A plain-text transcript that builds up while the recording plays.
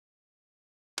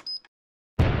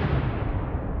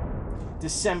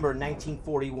December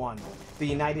 1941, the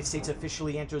United States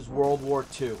officially enters World War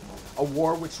II, a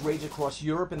war which raged across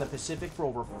Europe and the Pacific for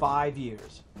over 5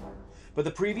 years. But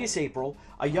the previous April,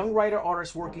 a young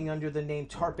writer-artist working under the name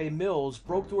Tarpe Mills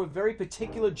broke through a very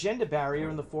particular gender barrier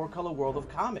in the four-color world of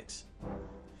comics.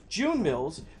 June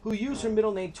Mills, who used her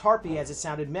middle name Tarpe as it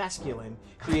sounded masculine,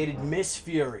 created Miss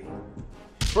Fury.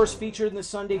 First featured in the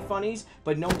Sunday Funnies,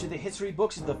 but known to the history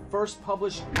books as the first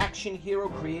published action hero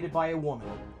created by a woman.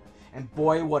 And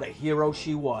boy, what a hero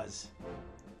she was.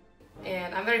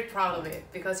 And I'm very proud of it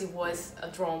because it was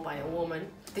drawn by a woman.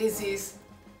 This is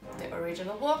the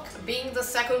original book. Being the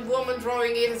second woman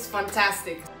drawing it is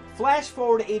fantastic. Flash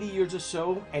forward 80 years or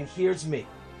so, and here's me,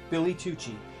 Billy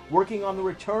Tucci, working on the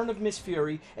return of Miss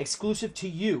Fury, exclusive to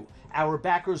you, our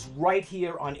backers, right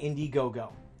here on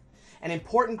Indiegogo. An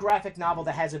important graphic novel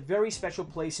that has a very special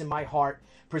place in my heart,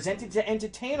 presented to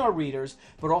entertain our readers,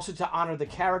 but also to honor the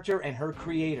character and her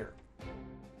creator.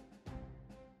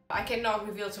 I cannot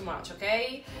reveal too much,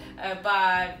 okay?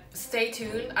 But stay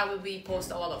tuned. I will be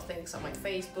posting a lot of things on my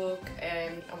Facebook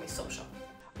and on my social.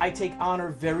 I take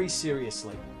honor very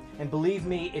seriously, and believe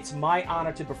me, it's my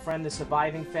honor to befriend the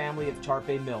surviving family of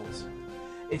Tarpe Mills.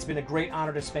 It's been a great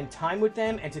honor to spend time with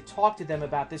them and to talk to them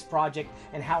about this project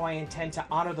and how I intend to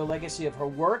honor the legacy of her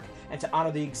work and to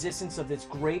honor the existence of this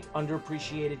great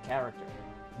underappreciated character.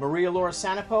 Maria Laura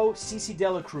Sanapo, Cece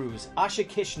Dela Cruz, Asha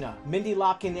Kishna, Mindy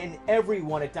Lopkin, and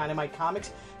everyone at Dynamite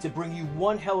Comics to bring you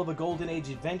one hell of a Golden Age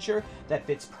adventure that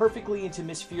fits perfectly into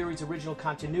Miss Fury's original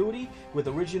continuity with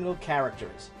original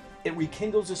characters. It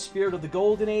rekindles the spirit of the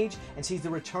Golden Age and sees the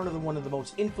return of one of the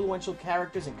most influential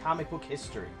characters in comic book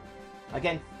history.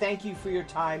 Again, thank you for your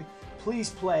time. Please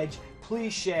pledge,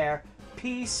 please share.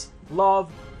 Peace,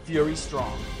 love, Fury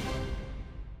strong.